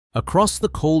Across the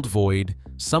cold void,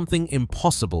 something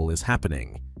impossible is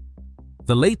happening.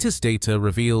 The latest data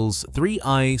reveals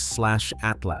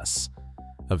 3I/Atlas,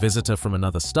 a visitor from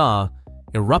another star,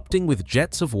 erupting with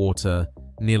jets of water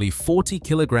nearly 40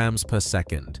 kilograms per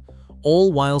second,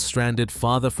 all while stranded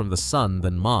farther from the Sun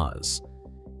than Mars.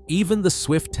 Even the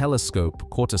Swift telescope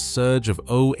caught a surge of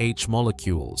OH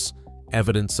molecules,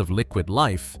 evidence of liquid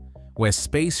life, where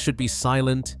space should be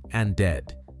silent and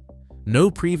dead.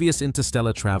 No previous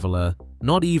interstellar traveler,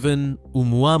 not even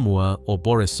Oumuamua or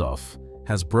Borisov,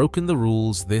 has broken the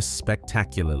rules this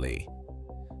spectacularly.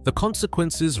 The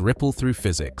consequences ripple through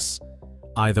physics.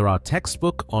 Either our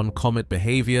textbook on comet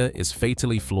behavior is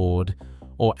fatally flawed,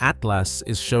 or Atlas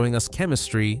is showing us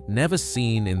chemistry never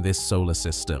seen in this solar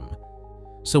system.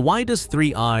 So why does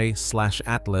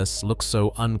 3I/Atlas look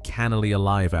so uncannily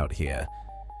alive out here?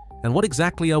 And what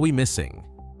exactly are we missing?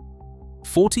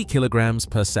 40 kilograms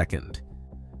per second.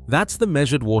 That's the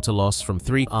measured water loss from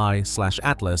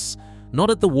 3I/Atlas, not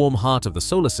at the warm heart of the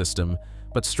solar system,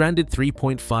 but stranded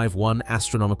 3.51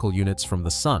 astronomical units from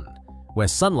the Sun, where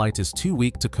sunlight is too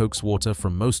weak to coax water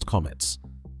from most comets.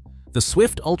 The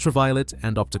Swift ultraviolet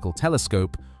and optical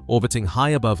telescope, orbiting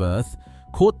high above Earth,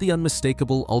 caught the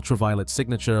unmistakable ultraviolet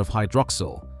signature of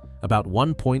hydroxyl, about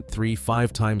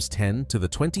 1.35 times 10 to the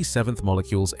 27th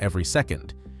molecules every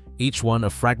second, each one a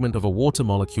fragment of a water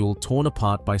molecule torn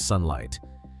apart by sunlight.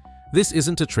 This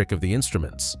isn't a trick of the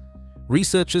instruments.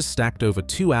 Researchers stacked over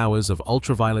 2 hours of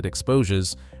ultraviolet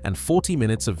exposures and 40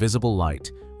 minutes of visible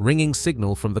light, ringing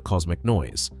signal from the cosmic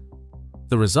noise.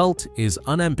 The result is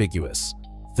unambiguous.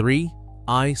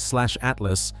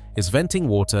 3I/Atlas is venting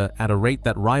water at a rate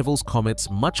that rivals comets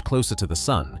much closer to the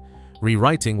Sun,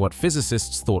 rewriting what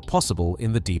physicists thought possible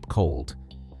in the deep cold.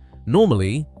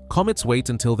 Normally, comets wait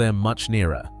until they're much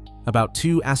nearer, about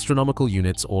 2 astronomical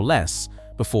units or less,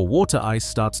 before water ice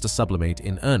starts to sublimate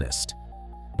in earnest.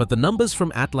 But the numbers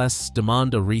from Atlas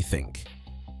demand a rethink.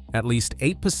 At least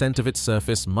 8% of its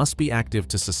surface must be active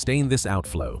to sustain this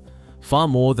outflow, far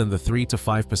more than the 3 to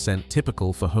 5%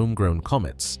 typical for homegrown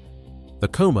comets. The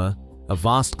coma, a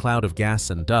vast cloud of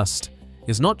gas and dust,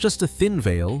 is not just a thin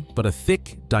veil, but a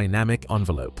thick, dynamic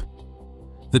envelope.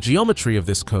 The geometry of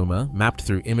this coma, mapped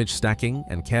through image stacking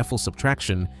and careful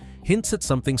subtraction, hints at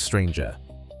something stranger.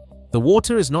 The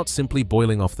water is not simply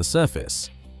boiling off the surface.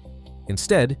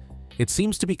 Instead, it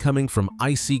seems to be coming from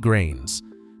icy grains,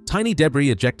 tiny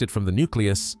debris ejected from the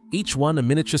nucleus, each one a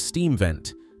miniature steam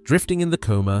vent, drifting in the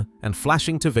coma and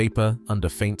flashing to vapor under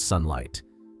faint sunlight.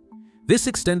 This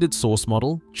extended source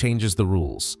model changes the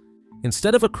rules.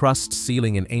 Instead of a crust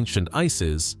sealing in ancient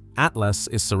ices, Atlas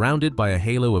is surrounded by a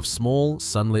halo of small,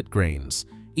 sunlit grains,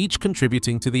 each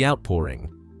contributing to the outpouring.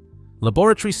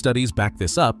 Laboratory studies back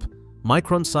this up.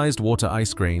 Micron-sized water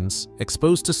ice grains,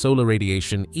 exposed to solar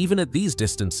radiation even at these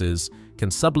distances, can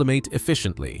sublimate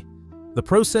efficiently. The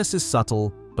process is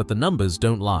subtle, but the numbers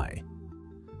don't lie.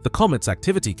 The comet's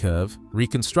activity curve,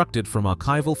 reconstructed from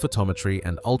archival photometry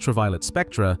and ultraviolet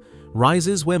spectra,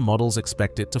 rises where models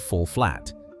expect it to fall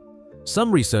flat.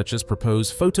 Some researchers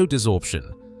propose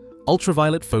photodesorption,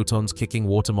 ultraviolet photons kicking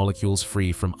water molecules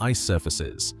free from ice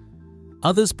surfaces.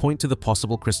 Others point to the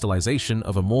possible crystallization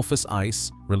of amorphous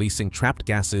ice, releasing trapped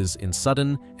gases in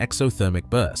sudden exothermic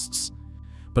bursts.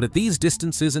 But at these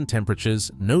distances and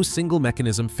temperatures, no single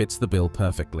mechanism fits the bill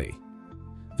perfectly.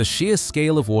 The sheer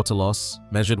scale of water loss,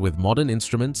 measured with modern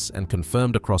instruments and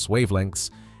confirmed across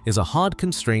wavelengths, is a hard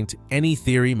constraint any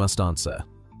theory must answer.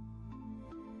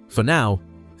 For now,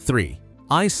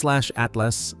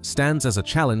 3I/Atlas stands as a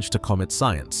challenge to comet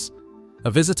science.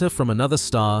 A visitor from another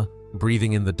star,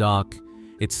 breathing in the dark,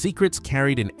 its secrets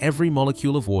carried in every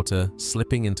molecule of water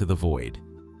slipping into the void.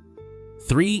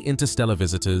 3 interstellar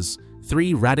visitors,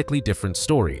 3 radically different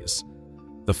stories.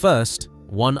 The first,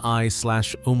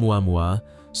 1I/Oumuamua,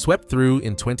 swept through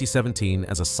in 2017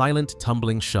 as a silent,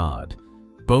 tumbling shard.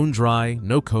 Bone dry,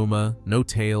 no coma, no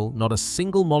tail, not a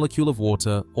single molecule of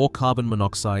water or carbon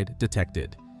monoxide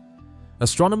detected.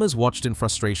 Astronomers watched in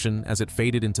frustration as it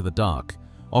faded into the dark,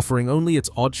 offering only its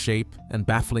odd shape and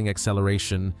baffling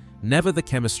acceleration, never the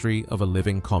chemistry of a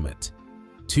living comet.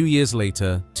 2 years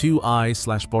later,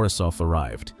 2I/Borisov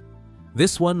arrived.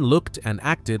 This one looked and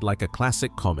acted like a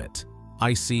classic comet,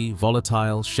 icy,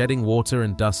 volatile, shedding water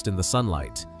and dust in the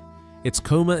sunlight. Its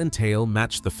coma and tail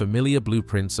matched the familiar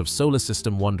blueprints of solar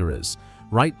system wanderers,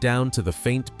 right down to the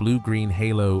faint blue-green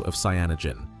halo of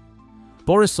cyanogen.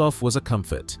 Borisov was a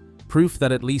comfort, proof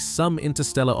that at least some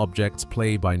interstellar objects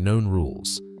play by known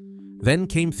rules. Then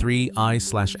came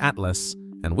 3I/Atlas,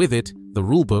 and with it, the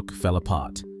rulebook fell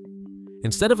apart.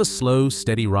 Instead of a slow,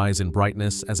 steady rise in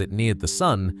brightness as it neared the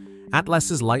Sun,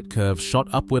 Atlas's light curve shot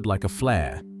upward like a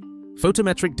flare,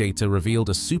 Photometric data revealed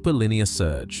a superlinear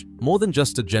surge, more than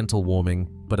just a gentle warming,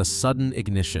 but a sudden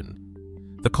ignition.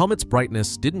 The comet's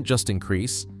brightness didn't just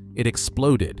increase, it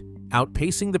exploded,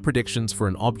 outpacing the predictions for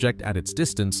an object at its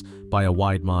distance by a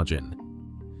wide margin.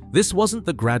 This wasn't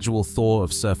the gradual thaw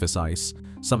of surface ice.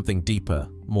 Something deeper,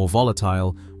 more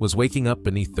volatile, was waking up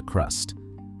beneath the crust.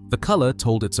 The color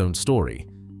told its own story.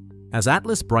 As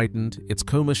Atlas brightened, its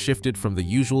coma shifted from the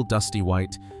usual dusty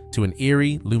white to an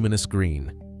eerie, luminous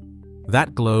green.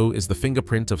 That glow is the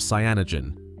fingerprint of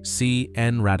cyanogen,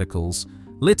 CN radicals,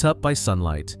 lit up by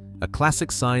sunlight, a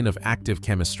classic sign of active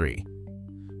chemistry.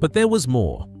 But there was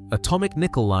more. Atomic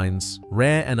nickel lines,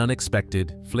 rare and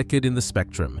unexpected, flickered in the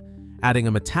spectrum, adding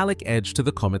a metallic edge to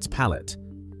the comet's palette.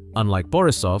 Unlike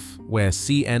Borisov, where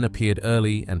CN appeared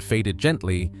early and faded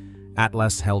gently,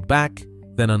 Atlas held back,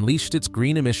 then unleashed its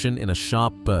green emission in a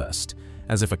sharp burst,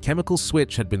 as if a chemical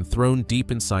switch had been thrown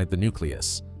deep inside the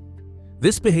nucleus.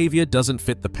 This behavior doesn't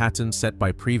fit the pattern set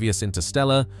by previous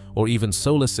interstellar or even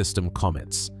solar system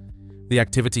comets. The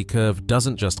activity curve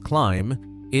doesn't just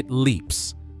climb, it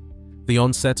leaps. The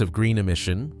onset of green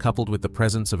emission, coupled with the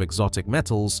presence of exotic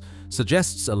metals,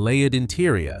 suggests a layered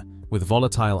interior, with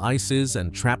volatile ices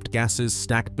and trapped gases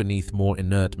stacked beneath more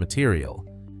inert material.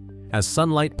 As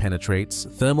sunlight penetrates,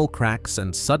 thermal cracks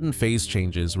and sudden phase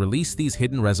changes release these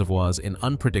hidden reservoirs in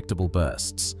unpredictable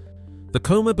bursts. The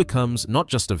coma becomes not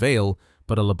just a veil,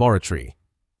 but a laboratory.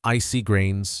 Icy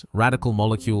grains, radical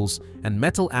molecules, and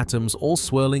metal atoms all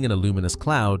swirling in a luminous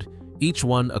cloud, each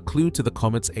one a clue to the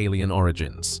comet's alien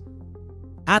origins.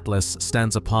 Atlas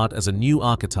stands apart as a new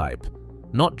archetype,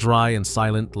 not dry and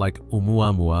silent like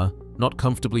Oumuamua, not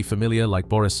comfortably familiar like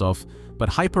Borisov, but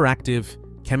hyperactive,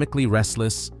 chemically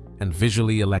restless, and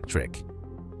visually electric.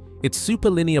 Its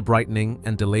superlinear brightening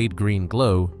and delayed green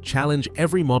glow challenge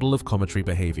every model of cometary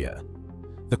behavior.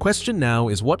 The question now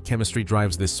is what chemistry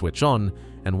drives this switch on,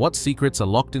 and what secrets are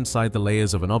locked inside the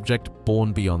layers of an object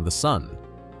born beyond the sun.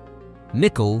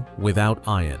 Nickel without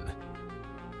iron.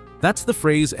 That's the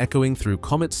phrase echoing through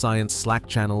comet science Slack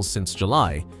channels since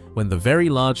July, when the Very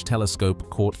Large Telescope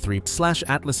caught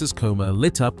 3/Atlas's coma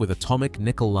lit up with atomic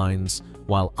nickel lines,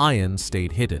 while iron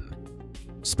stayed hidden.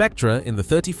 Spectra in the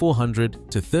 3400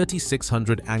 to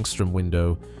 3600 angstrom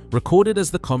window, recorded as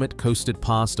the comet coasted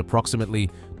past approximately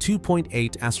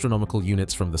 2.8 astronomical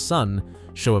units from the Sun,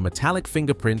 show a metallic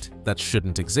fingerprint that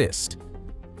shouldn't exist.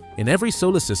 In every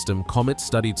solar system comet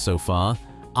studied so far,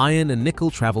 iron and nickel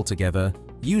travel together,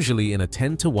 usually in a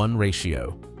 10-to-1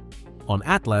 ratio. On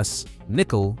Atlas,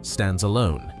 nickel stands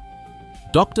alone.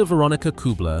 Dr. Veronika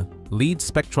Kubler, lead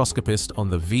spectroscopist on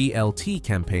the VLT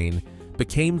campaign,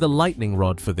 became the lightning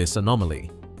rod for this anomaly.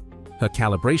 Her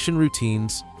calibration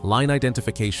routines, line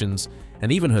identifications,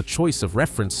 and even her choice of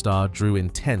reference star drew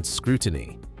intense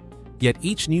scrutiny. Yet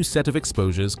each new set of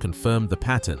exposures confirmed the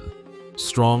pattern.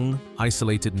 Strong,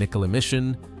 isolated nickel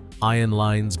emission, iron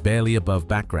lines barely above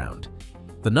background.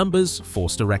 The numbers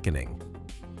forced a reckoning.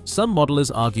 Some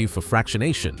modelers argue for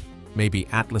fractionation. Maybe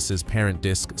Atlas's parent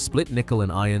disk split nickel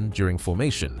and iron during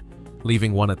formation,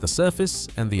 leaving one at the surface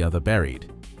and the other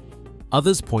buried.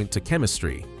 Others point to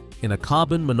chemistry. In a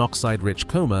carbon monoxide-rich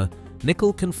coma,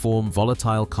 nickel can form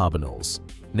volatile carbonyls,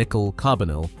 nickel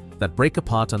carbonyl, that break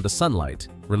apart under sunlight,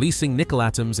 releasing nickel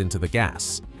atoms into the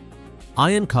gas.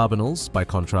 Iron carbonyls, by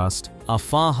contrast, are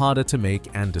far harder to make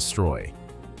and destroy.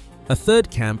 A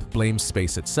third camp blames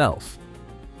space itself.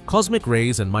 Cosmic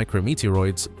rays and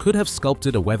micrometeoroids could have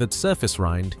sculpted a weathered surface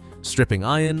rind, stripping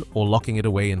iron or locking it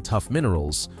away in tough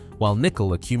minerals, while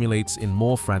nickel accumulates in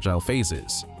more fragile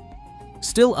phases.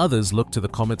 Still others look to the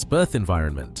comet's birth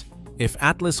environment. If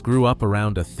Atlas grew up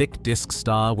around a thick disk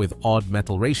star with odd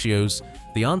metal ratios,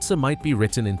 the answer might be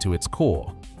written into its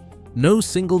core. No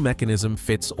single mechanism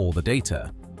fits all the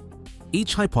data.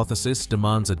 Each hypothesis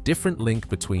demands a different link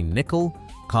between nickel,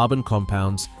 carbon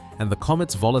compounds, and the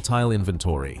comet's volatile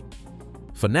inventory.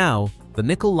 For now, the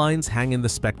nickel lines hang in the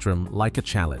spectrum like a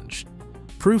challenge,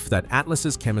 proof that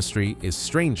Atlas's chemistry is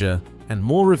stranger and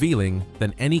more revealing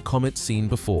than any comet seen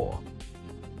before.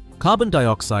 Carbon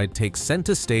dioxide takes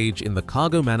center stage in the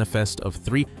cargo manifest of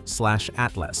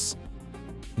 3/Atlas.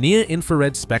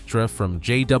 Near-infrared spectra from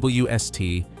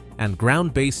JWST and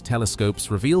ground-based telescopes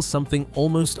reveal something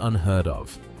almost unheard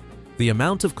of. The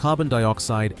amount of carbon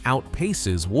dioxide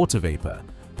outpaces water vapor,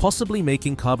 possibly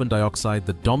making carbon dioxide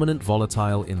the dominant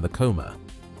volatile in the coma.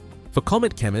 For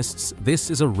comet chemists, this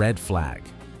is a red flag.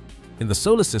 In the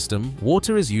solar system,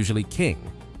 water is usually king.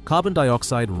 Carbon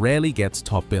dioxide rarely gets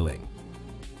top billing.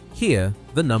 Here,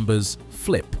 the numbers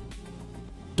flip.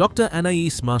 Dr.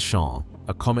 Anaïs Marchand,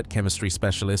 a comet chemistry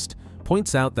specialist,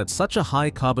 points out that such a high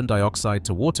carbon dioxide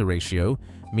to water ratio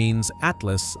means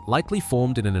Atlas likely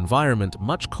formed in an environment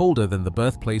much colder than the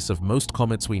birthplace of most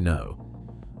comets we know.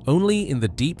 Only in the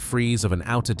deep freeze of an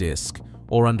outer disk,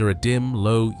 or under a dim,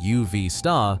 low UV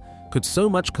star, could so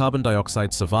much carbon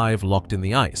dioxide survive locked in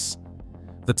the ice.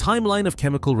 The timeline of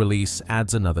chemical release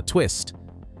adds another twist.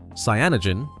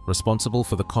 Cyanogen, responsible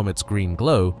for the comet's green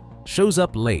glow, shows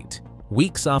up late,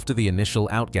 weeks after the initial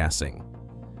outgassing.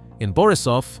 In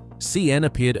Borisov, CN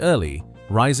appeared early,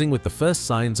 rising with the first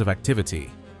signs of activity.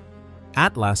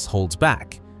 Atlas holds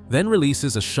back, then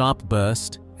releases a sharp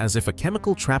burst, as if a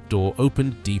chemical trapdoor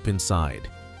opened deep inside.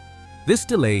 This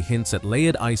delay hints at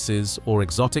layered ices or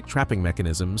exotic trapping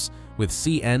mechanisms, with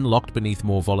CN locked beneath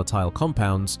more volatile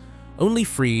compounds, only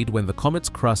freed when the comet's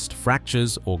crust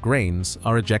fractures or grains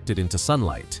are ejected into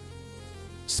sunlight.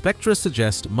 Spectra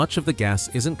suggest much of the gas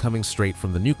isn't coming straight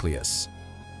from the nucleus.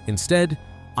 Instead,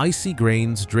 icy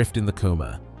grains drift in the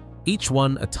coma, each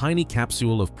one a tiny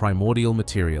capsule of primordial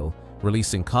material,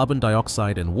 releasing carbon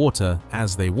dioxide and water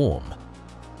as they warm.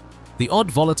 The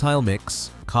odd volatile mix,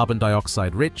 carbon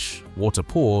dioxide rich, water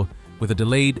poor, with a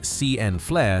delayed CN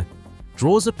flare,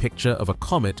 draws a picture of a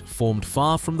comet formed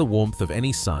far from the warmth of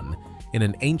any sun in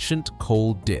an ancient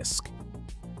cold disk.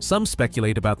 Some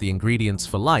speculate about the ingredients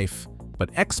for life, but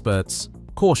experts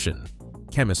caution: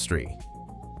 chemistry.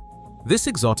 This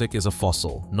exotic is a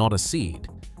fossil, not a seed.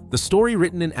 The story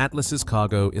written in Atlas's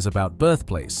cargo is about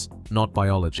birthplace, not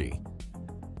biology.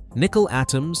 Nickel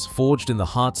atoms, forged in the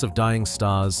hearts of dying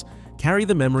stars, carry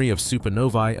the memory of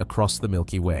supernovae across the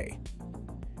Milky Way.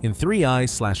 In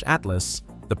 3I/Atlas,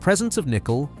 the presence of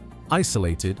nickel,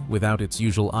 isolated without its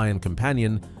usual iron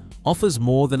companion, offers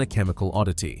more than a chemical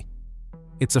oddity.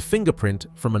 It's a fingerprint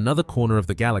from another corner of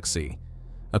the galaxy,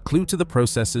 a clue to the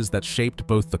processes that shaped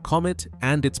both the comet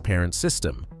and its parent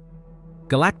system.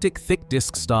 Galactic thick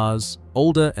disk stars,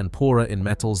 older and poorer in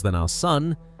metals than our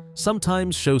Sun,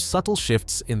 sometimes show subtle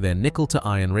shifts in their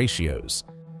nickel-to-iron ratios.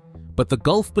 But the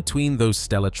gulf between those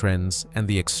stellar trends and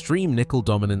the extreme nickel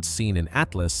dominance seen in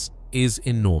Atlas is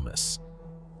enormous.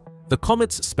 The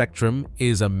comet's spectrum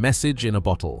is a message in a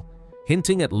bottle,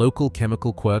 hinting at local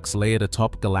chemical quirks layered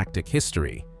atop galactic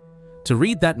history. To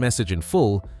read that message in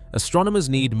full, astronomers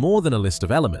need more than a list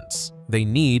of elements. They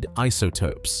need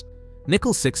isotopes.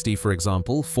 Nickel-60, for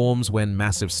example, forms when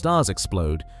massive stars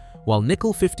explode, while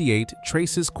nickel-58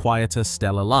 traces quieter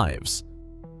stellar lives.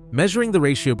 Measuring the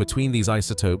ratio between these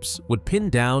isotopes would pin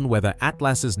down whether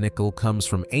Atlas's nickel comes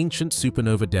from ancient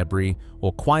supernova debris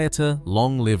or quieter,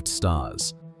 long-lived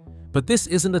stars. But this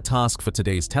isn't a task for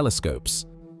today's telescopes.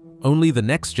 Only the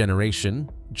next generation,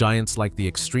 giants like the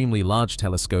extremely large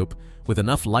telescope, with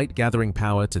enough light-gathering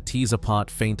power to tease apart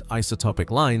faint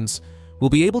isotopic lines, will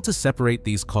be able to separate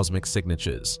these cosmic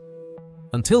signatures.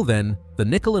 Until then, the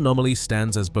nickel anomaly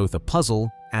stands as both a puzzle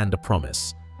and a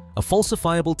promise, a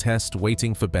falsifiable test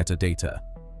waiting for better data.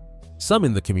 Some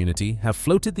in the community have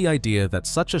floated the idea that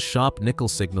such a sharp nickel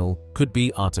signal could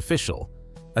be artificial,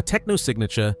 a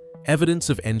technosignature, evidence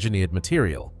of engineered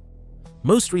material.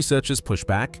 Most researchers push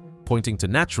back, pointing to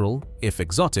natural, if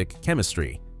exotic,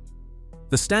 chemistry.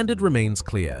 The standard remains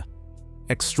clear.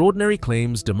 Extraordinary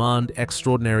claims demand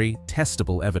extraordinary,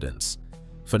 testable evidence.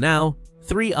 For now,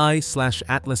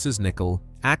 3I/Atlas's nickel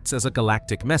acts as a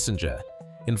galactic messenger,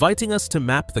 inviting us to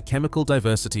map the chemical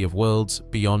diversity of worlds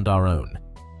beyond our own.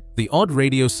 The odd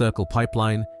radio circle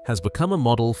pipeline has become a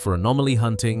model for anomaly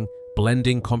hunting,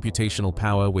 blending computational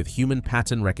power with human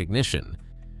pattern recognition.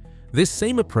 This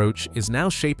same approach is now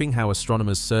shaping how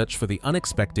astronomers search for the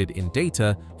unexpected in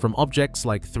data from objects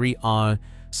like 3R/ATLAS,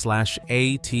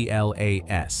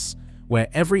 where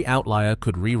every outlier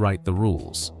could rewrite the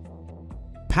rules.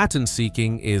 Pattern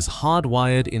seeking is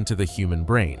hardwired into the human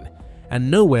brain,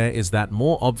 and nowhere is that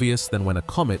more obvious than when a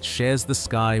comet shares the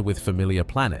sky with familiar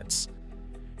planets.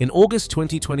 In August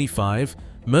 2025,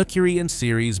 Mercury and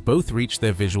Ceres both reached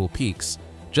their visual peaks,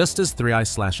 just as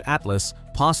 3I/Atlas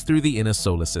passed through the inner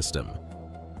solar system.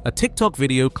 A TikTok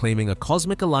video claiming a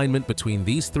cosmic alignment between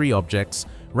these three objects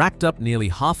racked up nearly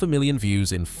 500,000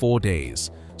 views in 4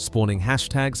 days, spawning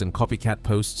hashtags and copycat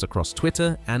posts across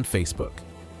Twitter and Facebook.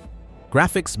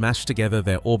 Graphics mashed together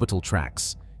their orbital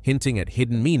tracks, hinting at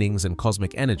hidden meanings and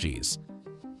cosmic energies.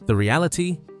 The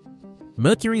reality?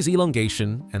 Mercury's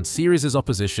elongation and Ceres'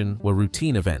 opposition were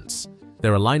routine events,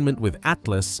 their alignment with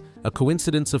Atlas a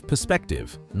coincidence of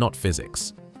perspective, not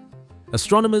physics.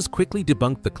 Astronomers quickly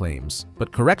debunked the claims,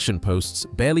 but correction posts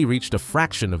barely reached a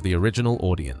fraction of the original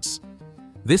audience.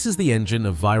 This is the engine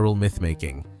of viral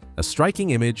myth-making, a striking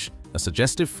image, a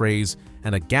suggestive phrase,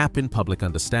 and a gap in public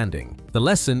understanding. The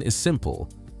lesson is simple.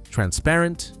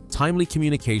 Transparent, timely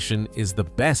communication is the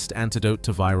best antidote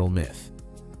to viral myth.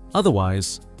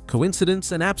 Otherwise,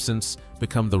 coincidence and absence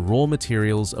become the raw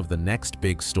materials of the next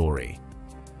big story.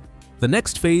 The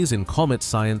next phase in comet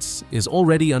science is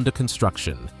already under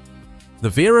construction. The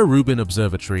Vera Rubin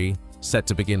Observatory, set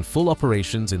to begin full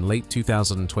operations in late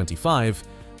 2025,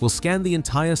 will scan the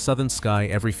entire southern sky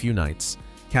every few nights,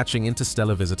 catching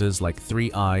interstellar visitors like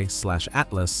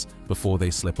 3I/Atlas before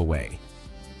they slip away.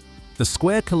 The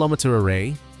Square Kilometre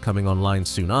Array, coming online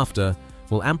soon after,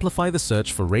 will amplify the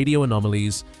search for radio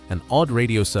anomalies and odd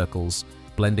radio circles,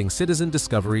 blending citizen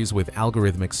discoveries with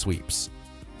algorithmic sweeps.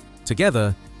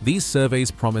 Together, these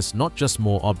surveys promise not just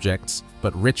more objects,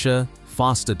 but richer,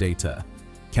 faster data,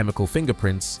 chemical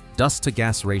fingerprints,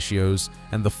 dust-to-gas ratios,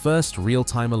 and the first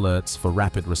real-time alerts for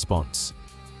rapid response.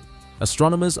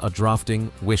 Astronomers are drafting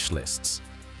wish lists.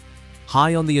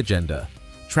 High on the agenda,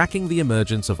 tracking the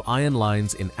emergence of iron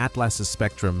lines in Atlas's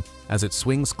spectrum as it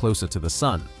swings closer to the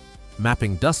Sun,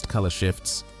 mapping dust color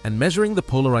shifts, and measuring the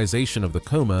polarization of the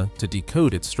coma to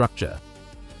decode its structure.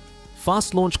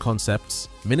 Fast launch concepts,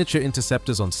 miniature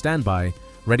interceptors on standby,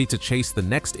 ready to chase the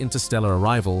next interstellar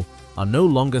arrival, are no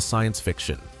longer science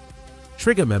fiction.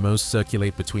 Trigger memos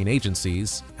circulate between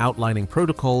agencies, outlining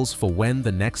protocols for when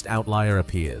the next outlier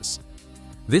appears.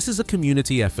 This is a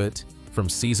community effort, from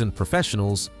seasoned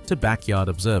professionals to backyard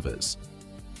observers.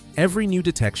 Every new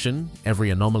detection, every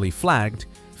anomaly flagged,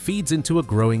 feeds into a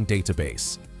growing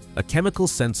database, a chemical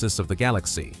census of the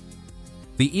galaxy.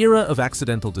 The era of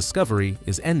accidental discovery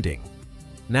is ending.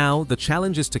 Now, the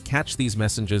challenge is to catch these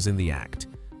messengers in the act,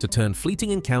 to turn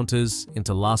fleeting encounters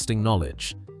into lasting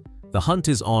knowledge. The hunt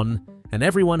is on, and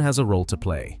everyone has a role to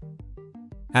play.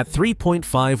 At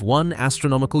 3.51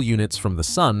 astronomical units from the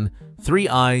Sun,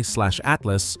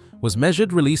 3I/Atlas was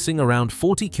measured releasing around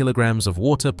 40 kilograms of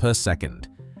water per second,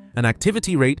 an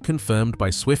activity rate confirmed by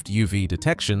swift UV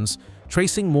detections,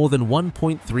 tracing more than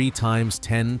 1.3 times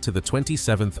 10 to the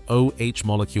 27th OH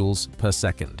molecules per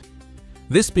second.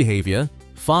 This behavior,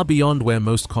 far beyond where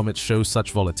most comets show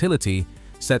such volatility,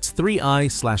 sets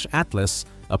 3I/Atlas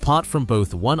apart from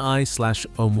both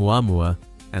 1I/Oumuamua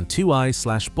and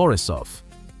 2I/Borisov.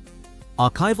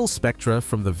 Archival spectra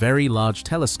from the Very Large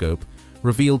Telescope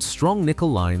revealed strong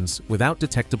nickel lines without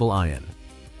detectable iron,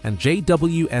 and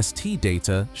JWST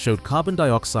data showed carbon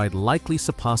dioxide likely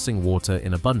surpassing water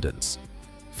in abundance,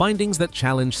 findings that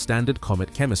challenge standard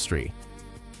comet chemistry.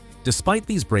 Despite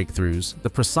these breakthroughs, the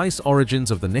precise origins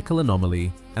of the nickel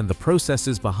anomaly and the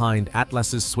processes behind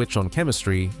Atlas's switch on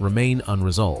chemistry remain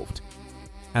unresolved.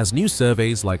 As new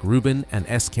surveys like Rubin and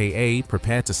SKA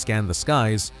prepare to scan the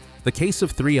skies, the case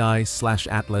of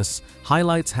 3I/Atlas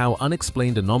highlights how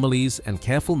unexplained anomalies and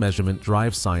careful measurement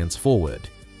drive science forward.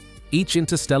 Each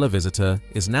interstellar visitor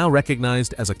is now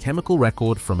recognized as a chemical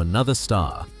record from another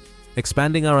star,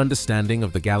 expanding our understanding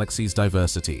of the galaxy's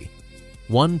diversity,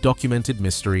 one documented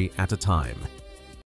mystery at a time.